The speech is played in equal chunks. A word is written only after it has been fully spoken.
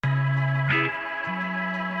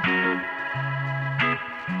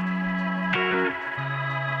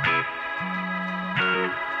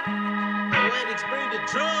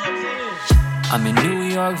I'm in New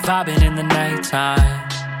York vibing in the nighttime,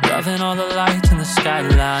 loving all the lights in the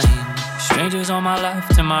skyline. Strangers on my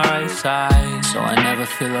left and my right side, so I never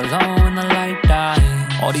feel alone when the light dies.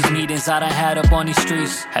 All these meetings I done had up on these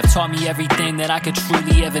streets have taught me everything that I could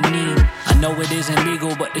truly ever need. I know it isn't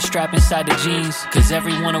legal, but the strap inside the jeans, cause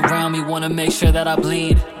everyone around me wanna make sure that I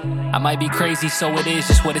bleed. I might be crazy, so it is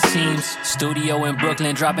just what it seems. Studio in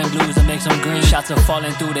Brooklyn, dropping blues that makes them green. Shots are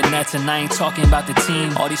falling through the nets and I ain't talking about the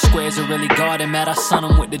team. All these squares are really guarded, mad I son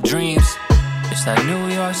them with the dreams. It's that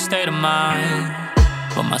New York state of mind,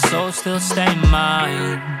 but my soul still stay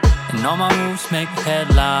mine, and all my moves make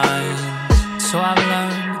headlines. So I've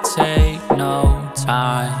learned to take no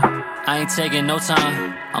time. I ain't taking no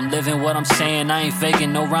time, I'm living what I'm saying, I ain't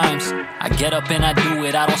faking no rhymes. I get up and I do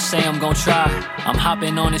it, I don't say I'm gon' try. I'm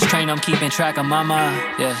hopping on this train, I'm keeping track of my mind,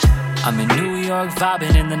 yeah. I'm in New York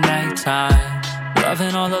vibing in the nighttime,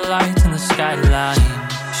 loving all the lights in the skyline.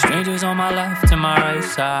 Strangers on my left and my right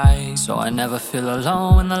side, so I never feel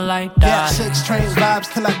alone when the light dies. Yeah, 6 train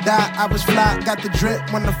vibes till I die. I was fly, got the drip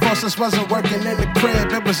when the forces wasn't working in the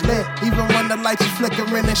crib. It was lit, even when the lights was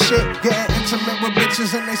flickering and shit. Getting intimate with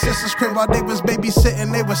bitches in they sister's crib while they was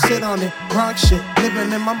babysitting. They would sit on it, Bronx shit.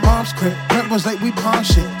 Living in my mom's crib, rent was late, we pawn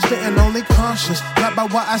shit. Spitting only conscious, not by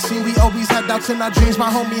what I seen. We always had doubts in our dreams. My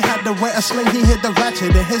homie had to wear a sling, he hit the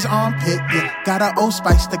ratchet in his armpit. Yeah, got a Old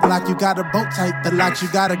Spice, the Glock, you gotta bow tight the locks, you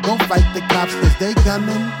gotta go fight the cops cause they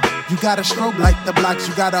gunning. You gotta strobe like the blocks,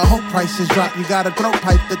 you gotta hope prices drop, you gotta throat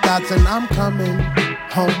pipe the dots, and I'm coming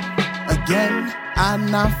home again.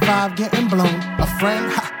 I-95 getting blown, a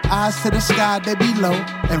friend, eyes to the sky, they be low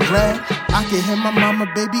and red. I can hear my mama,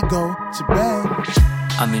 baby, go to bed.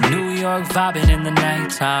 I'm in New York vibing in the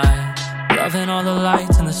nighttime, loving all the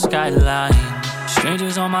lights in the skyline.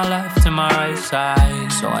 Strangers on my left and my right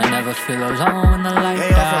side, so I never feel alone when the light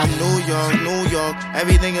dies. I'm from New York,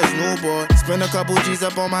 everything is new, boy. Spend a couple G's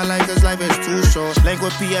up on my life, cause life is too short. Link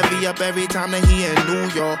with PFV up every time that he in New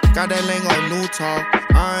York. Got that link on New Talk.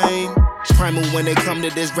 I'm primal when they come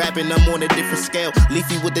to this rapping, I'm on a different scale.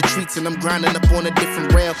 Leafy with the treats and I'm grinding up on a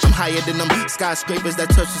different rail. I'm higher than them skyscrapers that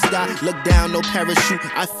touch the sky. Look down, no parachute,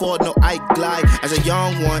 I fall, no I glide. As a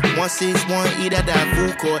young one, 161, eat at that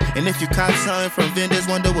food court. And if you cop something from vendors,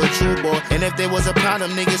 wonder what you bought. And if there was a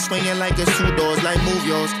problem, niggas swinging like it's 2 doors, like move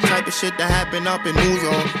yours. Type of shit that happen up in New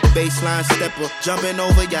York. Baseline stepper, jumping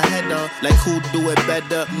over your header, like who do it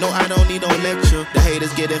better? No, I don't need no lecture. The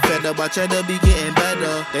haters getting fed up, I try to be getting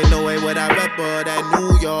better. They know it what I rep, but that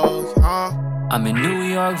New York, I'm in New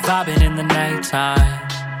York vibing in the nighttime,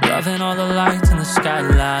 loving all the lights in the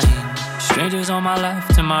skyline. Strangers on my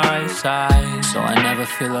left and my right side, so I never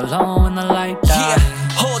feel alone when the light dies.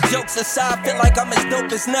 Yeah, all jokes aside, feel like I'm as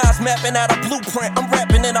dope as Nas, mapping out a blueprint, I'm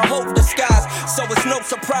rapping in a whole disguise. So it's no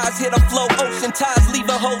surprise, hit a flow, ocean tides, leave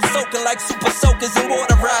a hole soaking like super soakers and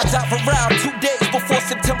water rides. I've arrived 2 days before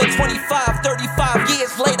September 25, 35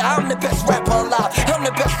 years later, I'm the best rapper alive, I'm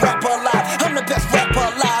the best rapper alive, I'm the best rapper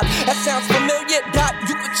alive. That sounds familiar, Dot,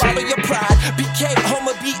 you can follow your pride. BK,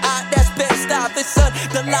 Homer, B.I., that's best style. This son,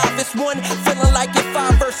 the livest one, feeling like if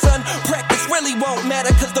I verse son. Practice really won't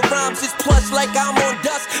matter, cause the rhymes is plush like I'm on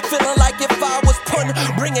dust. Feeling like if I was pun,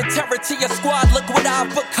 bringing terror to your squad. Look what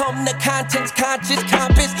I've become, the content's conscious,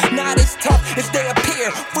 compass, not as tough as they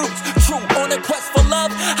appear. Fruits, true, on a quest for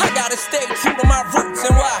love, I gotta stay true to my roots,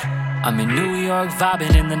 and why? I'm in New York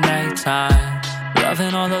vibing in the nighttime,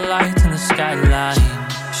 loving all the lights in the skyline.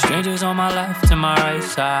 Strangers on my left and my right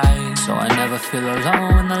side, so I never feel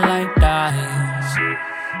alone when the light dies.